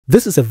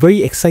This is a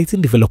very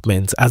exciting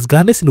development as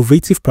Ghana's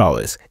innovative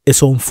prowess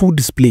is on full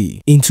display.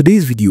 In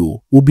today's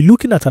video, we'll be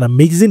looking at an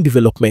amazing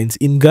development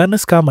in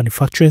Ghana's car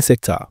manufacturing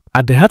sector.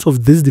 At the heart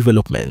of this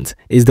development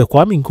is the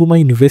Kwame Nkrumah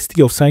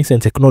University of Science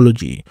and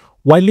Technology,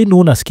 widely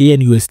known as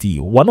KNUST,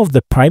 one of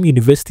the prime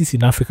universities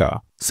in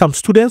Africa. Some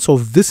students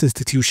of this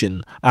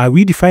institution are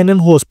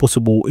redefining what is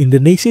possible in the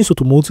nation's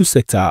automotive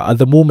sector at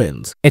the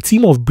moment. A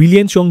team of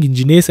brilliant young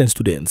engineers and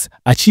students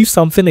achieved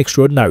something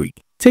extraordinary,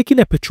 taking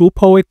a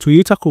petrol-powered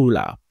Toyota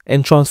Corolla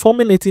and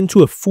transforming it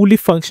into a fully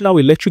functional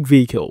electric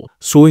vehicle.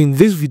 So in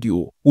this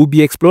video, we'll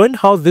be exploring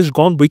how this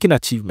groundbreaking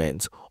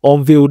achievement,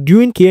 unveiled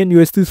during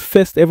KNUST's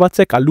first ever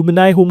tech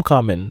alumni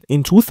homecoming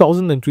in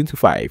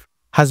 2025,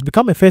 has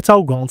become a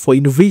fertile ground for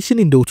innovation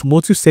in the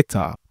automotive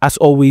sector. As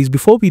always,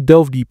 before we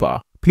delve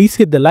deeper, please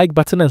hit the like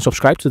button and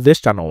subscribe to this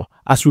channel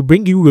as we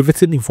bring you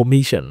riveting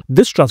information.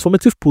 This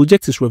transformative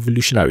project is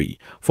revolutionary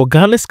for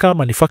Ghana's car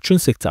manufacturing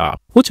sector,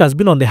 which has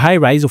been on the high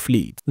rise of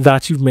late. The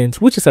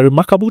achievement, which is a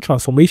remarkable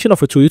transformation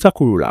of a Toyota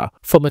Corolla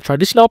from a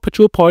traditional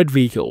petrol-powered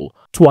vehicle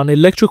to an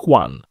electric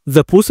one.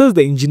 The process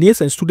the engineers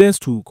and students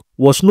took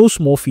was no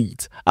small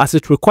feat, as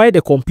it required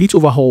a complete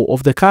overhaul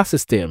of the car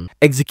system,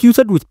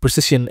 executed with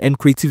precision and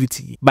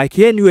creativity by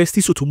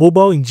KNUST's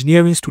automobile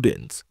engineering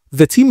students.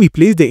 The team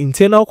replaced the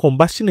internal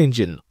combustion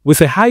engine with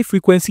a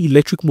high-frequency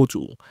electric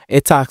motor, a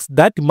task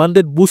that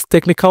demanded both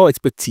technical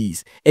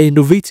expertise and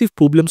innovative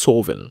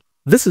problem-solving.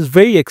 This is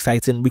very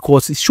exciting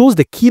because it shows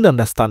the keen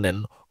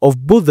understanding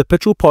of both the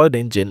petrol-powered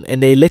engine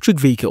and the electric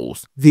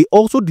vehicles. They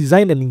also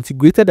designed and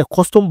integrated a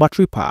custom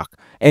battery pack,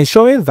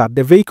 ensuring that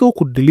the vehicle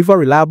could deliver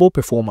reliable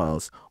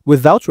performance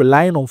without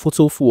relying on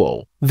fossil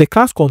fuel. The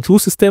car's control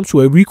systems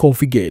were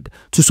reconfigured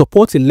to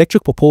support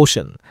electric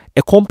propulsion,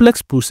 a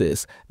complex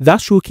process that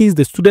showcased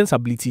the students'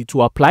 ability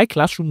to apply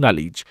classroom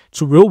knowledge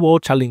to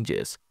real-world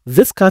challenges.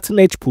 This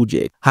cutting-edge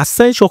project has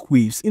sent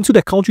shockwaves into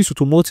the country's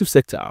automotive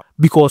sector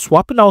because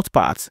swapping out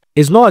parts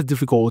is not as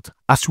difficult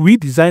as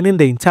redesigning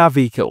the entire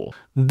vehicle.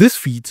 This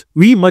feat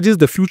reimagines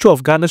the future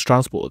of Ghana's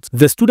transport.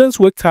 The students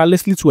worked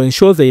tirelessly to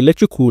ensure the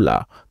electric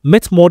Corolla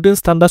met modern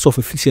standards of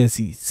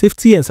efficiency,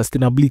 safety and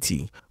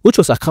sustainability, which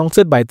was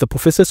accounted by the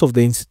professors of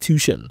the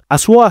institution,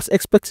 as well as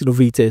expert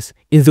innovators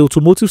in the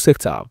automotive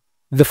sector.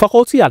 The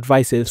faculty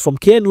advisors from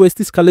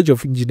KNUST's College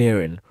of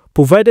Engineering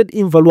provided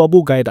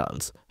invaluable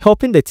guidance,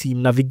 helping the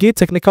team navigate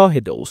technical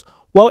hurdles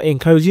while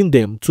encouraging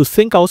them to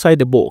think outside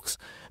the box.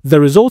 The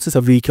result is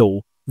a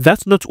vehicle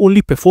that not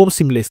only performs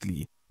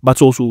seamlessly,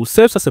 but also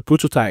serves as a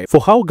prototype for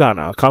how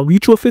Ghana can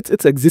retrofit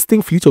its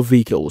existing fleet of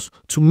vehicles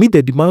to meet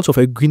the demands of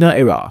a greener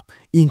era,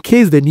 in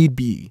case the need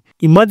be.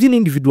 Imagine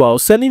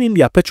individuals sending in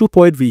their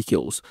petrol-powered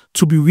vehicles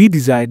to be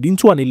redesigned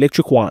into an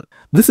electric one.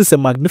 This is a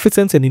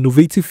magnificent and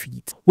innovative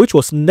feat, which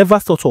was never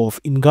thought of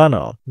in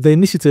Ghana. The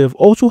initiative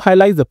also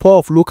highlights the power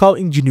of local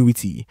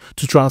ingenuity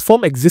to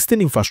transform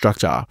existing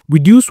infrastructure,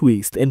 reduce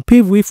waste, and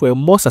pave way for a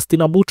more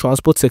sustainable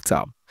transport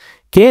sector.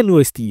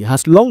 KNUST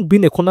has long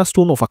been a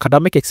cornerstone of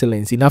academic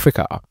excellence in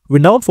Africa,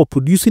 renowned for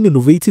producing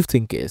innovative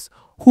thinkers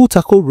who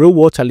tackle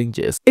real-world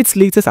challenges. Its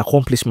latest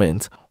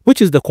accomplishment,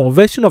 which is the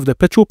conversion of the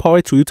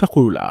petrol-powered Toyota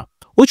Corolla,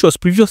 which was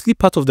previously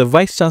part of the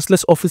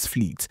Vice-Chancellor's office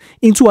fleet,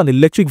 into an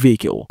electric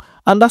vehicle,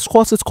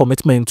 underscores its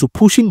commitment to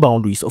pushing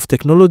boundaries of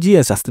technology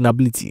and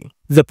sustainability.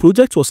 The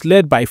project was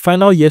led by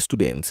final-year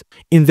students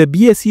in the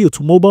BSc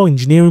Automobile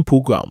Engineering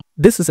program.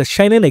 This is a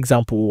shining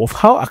example of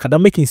how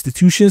academic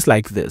institutions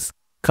like this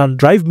can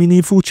drive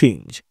meaningful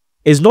change.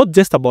 It's not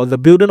just about the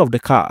building of the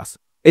cars.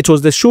 It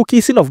was the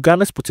showcasing of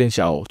Ghana's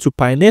potential to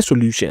pioneer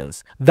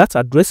solutions that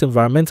address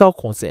environmental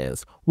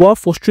concerns while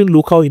fostering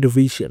local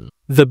innovation.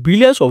 The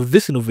brilliance of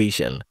this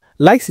innovation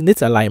lies in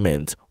its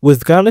alignment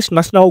with Ghana's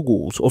national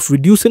goals of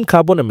reducing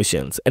carbon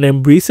emissions and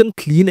embracing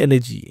clean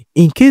energy.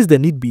 In case the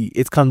need be,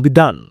 it can be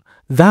done.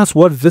 That's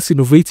what this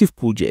innovative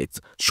project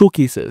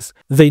showcases.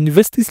 The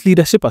university's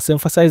leadership has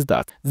emphasized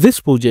that this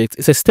project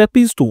is a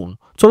stepping stone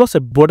towards a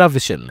broader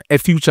vision, a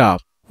future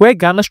where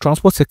Ghana's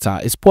transport sector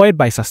is powered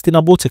by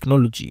sustainable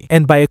technology.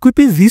 And by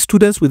equipping these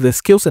students with the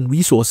skills and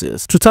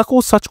resources to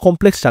tackle such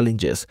complex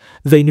challenges,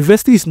 the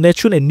university is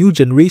nurturing a new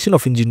generation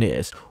of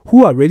engineers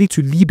who are ready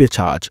to lead the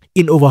charge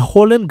in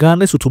overhauling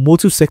Ghana's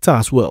automotive sector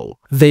as well.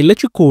 The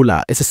electric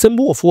Corolla is a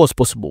symbol of what's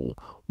possible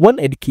when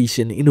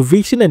education,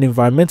 innovation and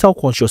environmental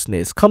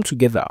consciousness come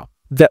together.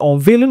 The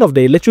unveiling of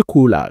the electric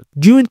Corolla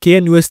during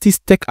KNUST's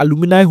Tech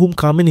Alumni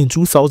Homecoming in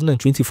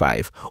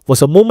 2025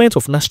 was a moment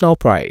of national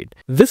pride.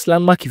 This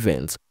landmark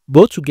event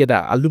brought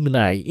together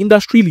alumni,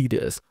 industry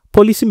leaders,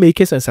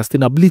 policymakers and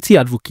sustainability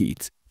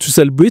advocates to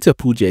celebrate a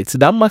project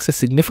that marks a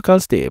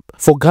significant step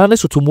for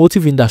Ghana's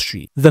automotive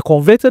industry. The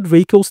converted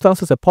vehicle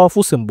stands as a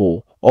powerful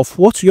symbol of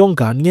what young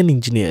Ghanaian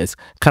engineers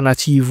can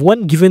achieve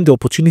when given the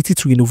opportunity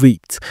to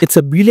innovate. It's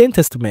a brilliant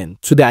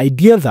testament to the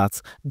idea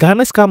that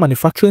Ghana's car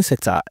manufacturing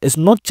sector is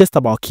not just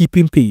about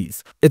keeping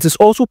pace, it is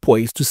also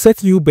poised to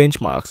set new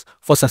benchmarks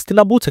for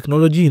sustainable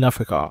technology in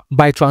Africa.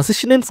 By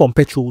transitioning from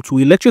petrol to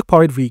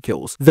electric-powered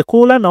vehicles, the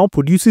Corolla now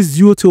produces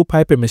zero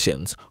tailpipe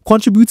emissions,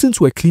 contributing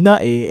to a cleaner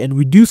air and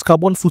reduced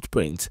carbon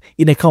footprint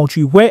in a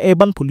country where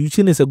urban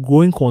pollution is a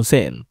growing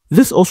concern.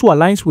 This also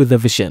aligns with the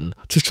vision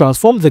to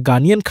transform the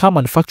Ghanaian car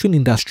manufacturing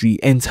industry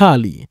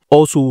entirely.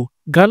 Also,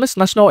 Ghana's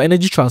National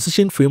Energy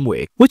Transition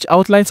Framework, which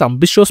outlines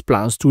ambitious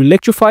plans to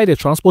electrify the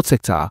transport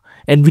sector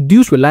and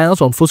reduce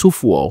reliance on fossil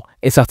fuel,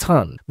 is at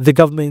hand. The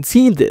government,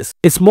 seeing this,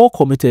 is more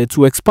committed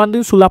to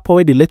expanding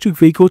solar-powered electric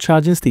vehicle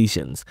charging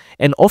stations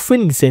and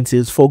offering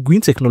incentives for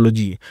green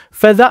technology,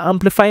 further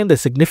amplifying the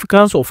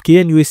significance of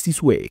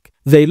KNUST's work.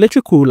 The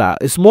electric Corolla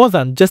is more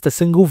than just a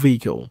single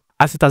vehicle,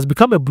 as it has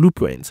become a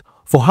blueprint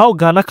for how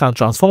Ghana can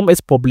transform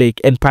its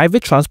public and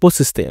private transport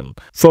system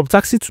from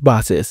taxi to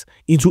buses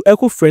into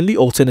eco-friendly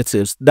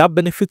alternatives that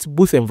benefit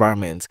both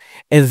environment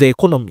and the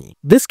economy.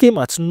 This came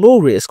at no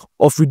risk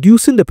of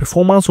reducing the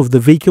performance of the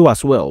vehicle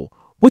as well,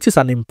 which is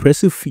an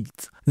impressive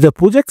feat. The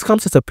project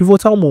comes at a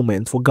pivotal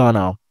moment for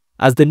Ghana,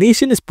 as the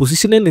nation is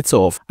positioning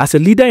itself as a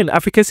leader in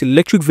Africa's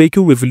electric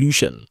vehicle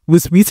revolution.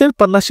 With recent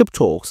partnership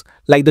talks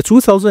like the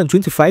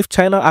 2025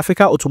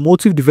 China-Africa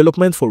Automotive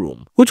Development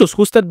Forum, which was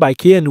hosted by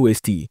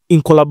KNUST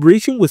in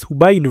collaboration with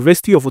Hubei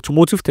University of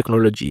Automotive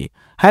Technology,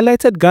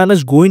 highlighted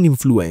Ghana's growing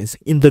influence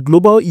in the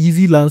global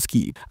EV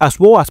landscape, as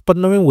well as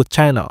partnering with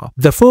China.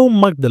 The forum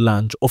marked the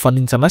launch of an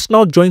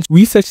international joint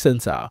research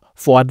center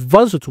for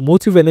advanced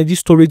automotive energy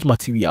storage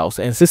materials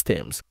and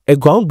systems, a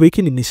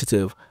groundbreaking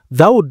initiative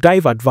that would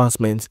drive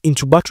advancements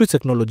into battery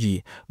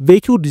technology,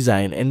 vehicle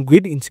design, and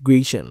grid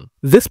integration.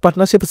 This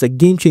partnership is a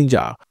game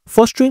changer,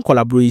 fostering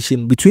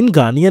collaboration between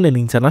Ghanaian and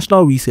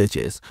international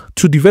researchers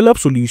to develop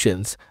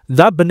solutions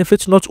that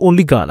benefit not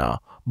only Ghana,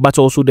 but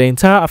also the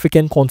entire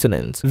African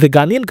continent. The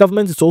Ghanaian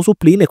government is also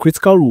playing a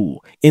critical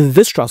role in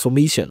this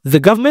transformation. The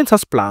government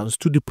has plans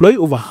to deploy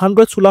over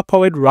 100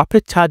 solar-powered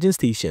rapid charging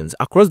stations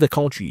across the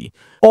country,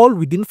 all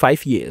within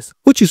 5 years,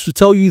 which is to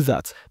tell you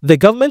that the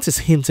government is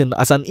hinting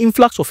at an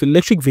influx of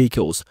electric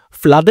vehicles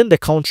flooding the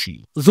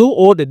country, though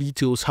all the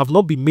details have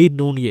not been made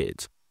known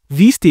yet.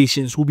 These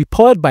stations will be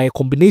powered by a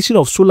combination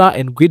of solar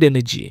and grid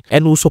energy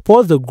and will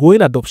support the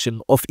growing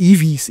adoption of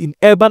EVs in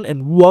urban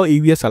and rural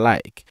areas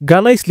alike.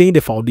 Ghana is laying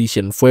the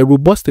foundation for a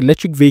robust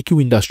electric vehicle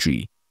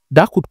industry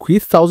that could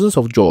create thousands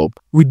of jobs,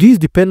 reduce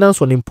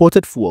dependence on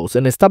imported fuels,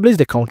 and establish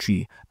the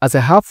country as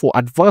a hub for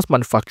advanced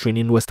manufacturing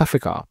in West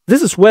Africa.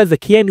 This is where the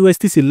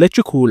KNUST's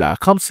electric Corolla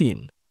comes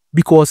in,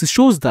 because it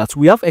shows that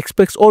we have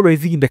experts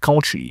already in the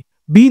country,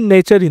 being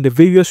nurtured in the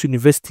various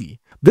universities.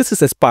 This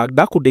is a spark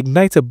that could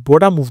ignite a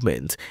broader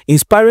movement,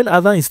 inspiring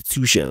other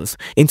institutions,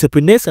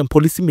 entrepreneurs, and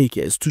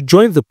policymakers to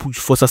join the push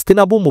for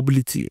sustainable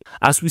mobility.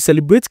 As we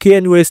celebrate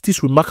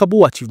KNUST's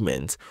remarkable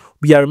achievements,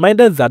 we are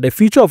reminded that the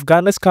future of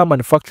Ghana's car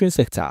manufacturing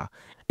sector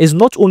is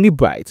not only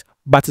bright,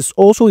 but is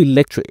also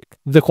electric.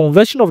 The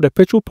conversion of the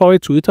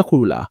petrol-powered Toyota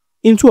Corolla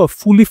into a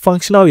fully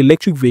functional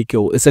electric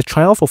vehicle is a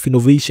triumph of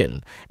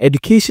innovation,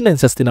 education, and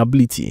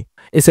sustainability.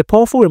 It's a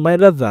powerful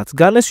reminder that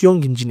Ghana's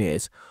young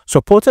engineers,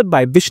 supported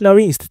by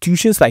visionary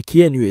institutions like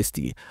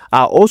KNUST,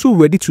 are also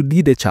ready to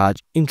lead the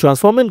charge in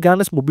transforming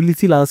Ghana's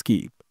mobility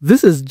landscape.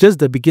 This is just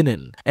the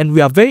beginning, and we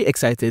are very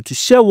excited to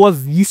share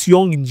what these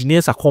young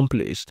engineers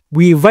accomplished.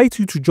 We invite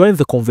you to join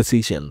the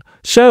conversation.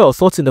 Share your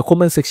thoughts in the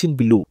comment section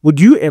below. Would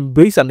you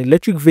embrace an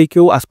electric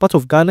vehicle as part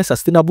of Ghana's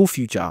sustainable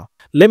future?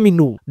 Let me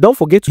know. Don't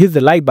forget to hit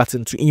the like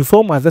button to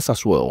inform others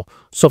as well.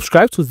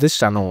 Subscribe to this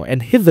channel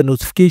and hit the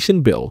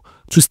notification bell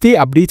to stay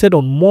updated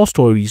on more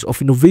stories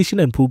of innovation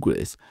and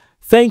progress.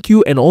 Thank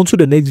you, and on to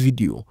the next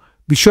video.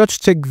 Be sure to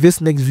check this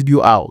next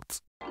video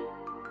out.